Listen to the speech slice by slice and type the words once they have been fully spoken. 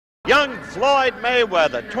Young Floyd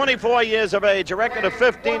Mayweather, 24 years of age, a record of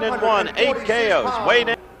 15-1, 8 KOs,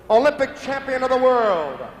 weighing Olympic champion of the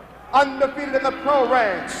world, undefeated in the pro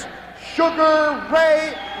ranks, Sugar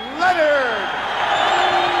Ray Leonard.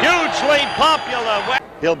 Hugely popular.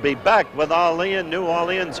 He'll be back with Ali in New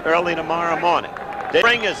Orleans early tomorrow morning. The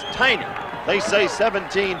ring is tiny. They say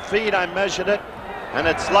 17 feet. I measured it, and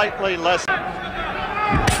it's slightly less.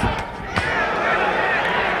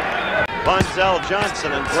 Bonzel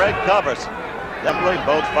Johnson and Greg Covers. Definitely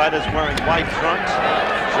both fighters wearing white trunks.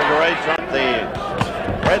 Sugar Ray trunk, the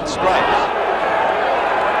red stripes.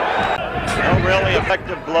 No really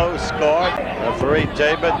effective blows scored. Referee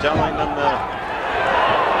Tabor telling them to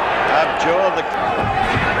abjure the...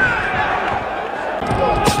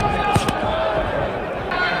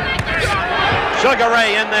 Sugar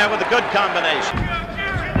Ray in there with a good combination.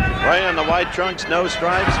 Ray in the white trunks, no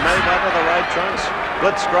stripes. Mayweather, the right trunks,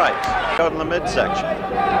 good stripes. Out in the midsection.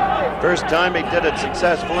 First time he did it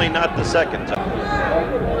successfully, not the second time.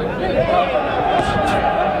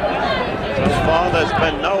 So far, there's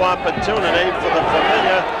been no opportunity for the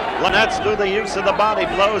familiar. That's through the use of the body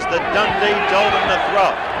blows that Dundee told him to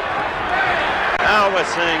throw. Now we're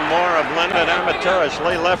seeing more of Leonard.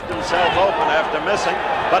 Amateurishly left himself open after missing,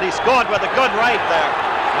 but he scored with a good right there,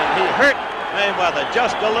 and he hurt Mayweather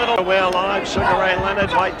just a little. We're live. Sugar Ray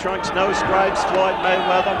Leonard, white trunks, no stripes. Floyd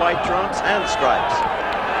Mayweather, white trunks and stripes.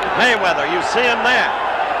 Mayweather, you see him there.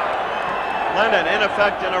 Leonard, in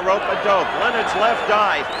effect, in a rope-a-dope. Leonard's left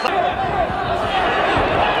eye.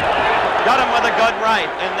 Got him with a good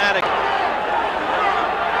right in that.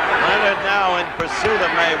 Leonard now in pursuit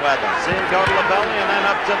of Mayweather. See him go to the belly and then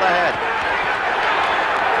up to the head.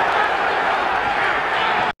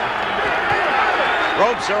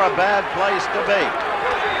 Ropes are a bad place to be.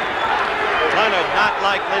 Leonard not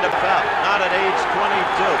likely to foul, not at age 22.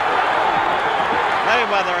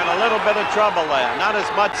 Mayweather in a little bit of trouble there. Not as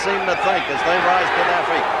much seem to think as they rise to their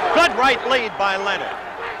feet. Good right lead by Leonard.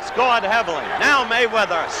 Scored heavily. Now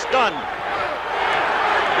Mayweather stunned.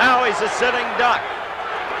 Now he's a sitting duck.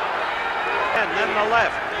 And then the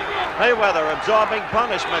left. Mayweather absorbing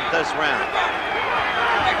punishment this round.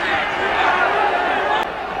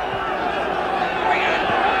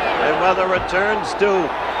 Mayweather returns to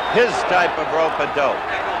his type of rope-a-dope.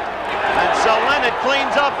 And so Leonard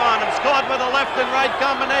cleans up on him, scored with a left and right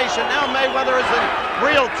combination. Now Mayweather is in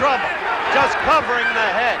real trouble, just covering the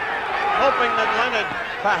head, hoping that Leonard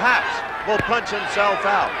perhaps will punch himself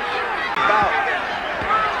out.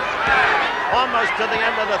 Almost to the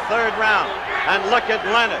end of the third round. And look at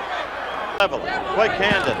Leonard. Level,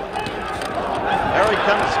 quick-handed. There he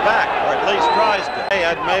comes back, or at least tries to. He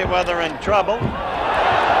had Mayweather in trouble.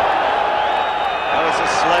 That was a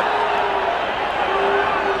slip.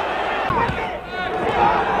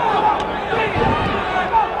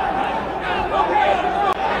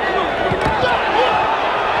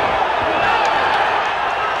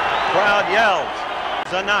 Crowd yells.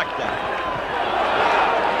 It's a knockdown.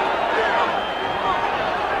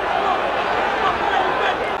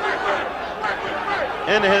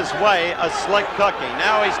 In his way, a slick cookie.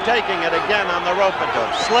 Now he's taking it again on the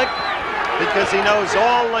rope-a-dope. Slick because he knows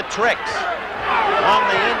all the tricks. On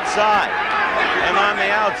the inside and on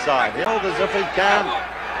the outside. He holds as if he can.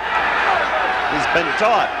 He's been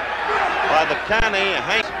taught by the canny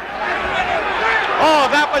Hank. Oh,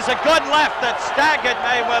 that was a good left that staggered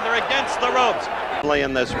Mayweather against the ropes.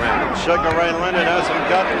 In this round, Sugar Ray Leonard hasn't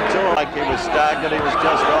gotten to him like he was staggered. He was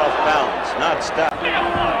just off balance, not staggered.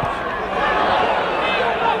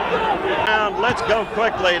 Now let's go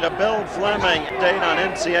quickly to Bill Fleming. Date on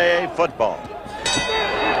NCAA football.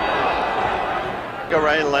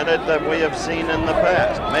 Ray Leonard that we have seen in the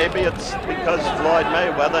past. Maybe it's because Floyd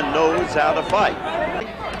Mayweather knows how to fight.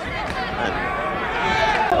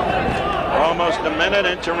 We're almost a minute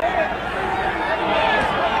into...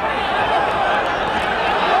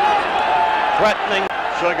 Threatening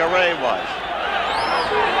Sugar Ray was.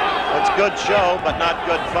 It's good show, but not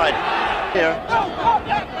good fighting. Here,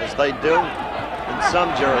 as they do in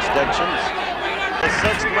some jurisdictions. The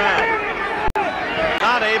sixth round.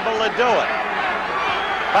 Not able to do it.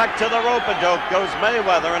 Back to the rope-a-dope goes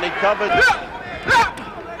Mayweather, and he covered.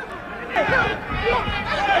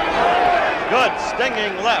 Good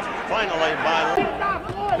stinging left, finally by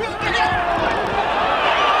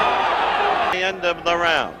the end of the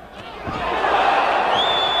round.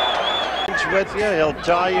 With you, he'll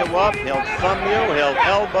tie you up, he'll thumb you, he'll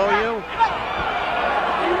elbow you.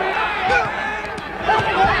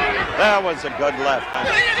 That was a good left.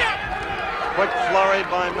 Quick flurry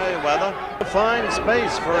by Mayweather. Fine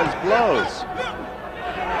space for his blows.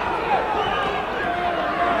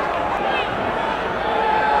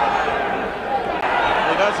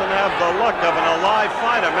 the look of an alive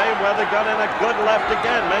fighter. Mayweather got in a good left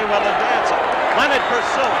again. Mayweather dancing. Leonard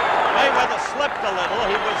pursuing. Mayweather slipped a little.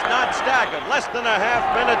 He was not staggered. Less than a half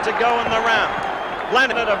minute to go in the round.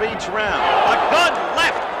 Leonard of each round. A good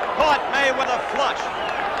left caught Mayweather flush.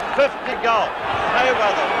 50 go.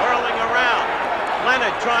 Mayweather whirling around.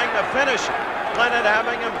 Leonard trying to finish him. Leonard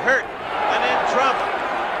having him hurt and in trouble.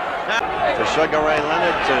 Now for Sugar Ray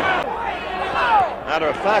Leonard to... Matter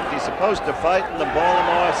of fact, he's supposed to fight in the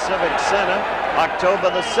Baltimore Civic Center October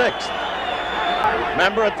the 6th.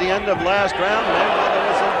 Remember at the end of last round, Mayweather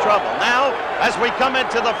was in trouble. Now, as we come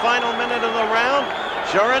into the final minute of the round,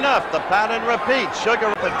 sure enough, the pattern repeats.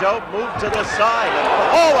 Sugar the dope moved to the side. And,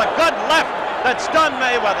 oh, a good left that stunned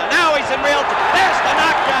Mayweather. Now he's in real... There's the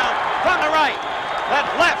knockdown from the right. That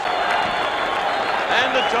left.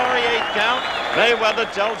 Mandatory 8 count. Mayweather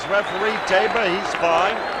tells referee Tabor he's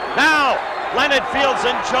fine. Now, Leonard feels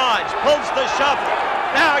in charge, pulls the shuffle.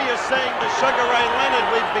 Now you're saying the Sugar Ray Leonard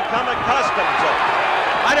we've become accustomed to.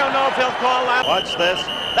 I don't know if he'll call that. Watch this.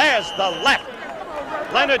 There's the left.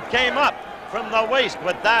 Leonard came up from the waist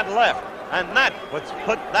with that left. And that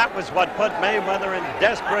was what put Mayweather in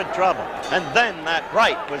desperate trouble. And then that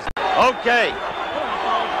right was... Okay.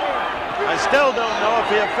 I still don't know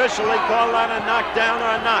if he officially called that a knockdown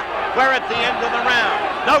or not. We're at the end of the round.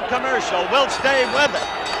 No commercial. We'll stay with it.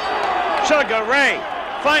 Sugar Ray,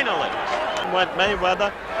 finally. Went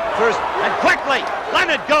Mayweather first, and quickly,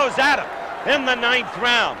 Leonard goes at him in the 9th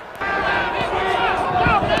round.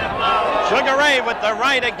 Sugar Ray with the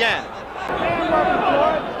right again.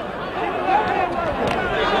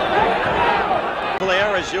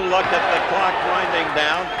 Clear as you look at the clock winding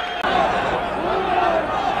down.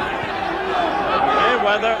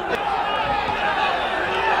 Mayweather.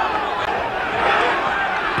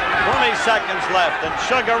 20 seconds left, and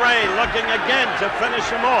Sugar Ray looking again to finish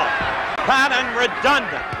him off. Pattern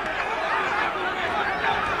redundant.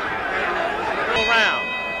 Round.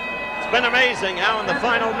 It's been amazing how in the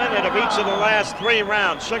final minute of each of the last 3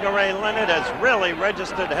 rounds, Sugar Ray Leonard has really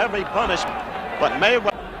registered heavy punishment. But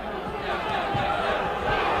Mayweather...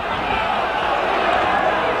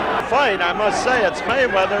 Fight, I must say, it's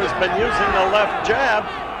Mayweather who's been using the left jab.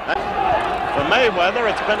 For Mayweather,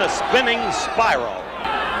 it's been a spinning spiral.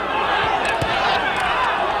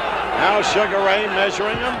 Now Sugar Ray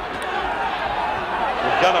measuring him.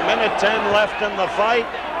 We've got 1:10 left in the fight,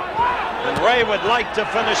 and Ray would like to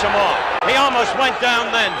finish him off. He almost went down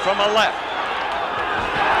then from a left.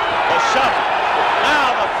 The shove.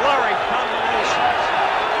 Now the flurry combinations.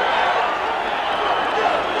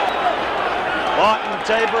 Martin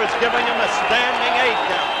Tabor is giving him a standing 8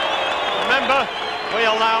 count. Remember, we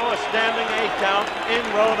allow a standing 8 count in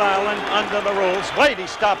Rhode Island under the rules. Wait, he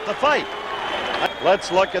stopped the fight.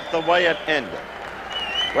 Let's look at the way it ended.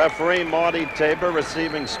 Referee Marty Tabor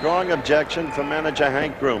receiving strong objection from manager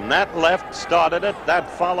Hank Groom. That left started it. That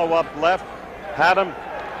follow-up left had him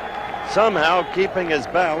somehow keeping his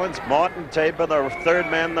balance. Martin Tabor, the 3rd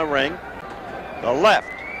man in the ring. The left.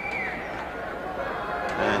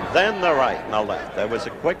 And then the right and the left. There was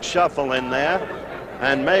a quick shuffle in there.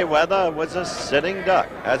 And Mayweather was a sitting duck,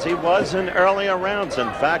 as he was in earlier rounds,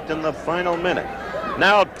 in fact, in the final minute.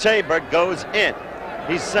 Now Tabor goes in.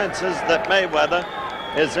 He senses that Mayweather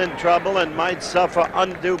is in trouble and might suffer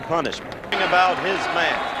undue punishment. About his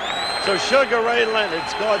man. So Sugar Ray Leonard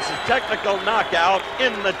scores a technical knockout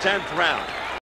in the 10th round.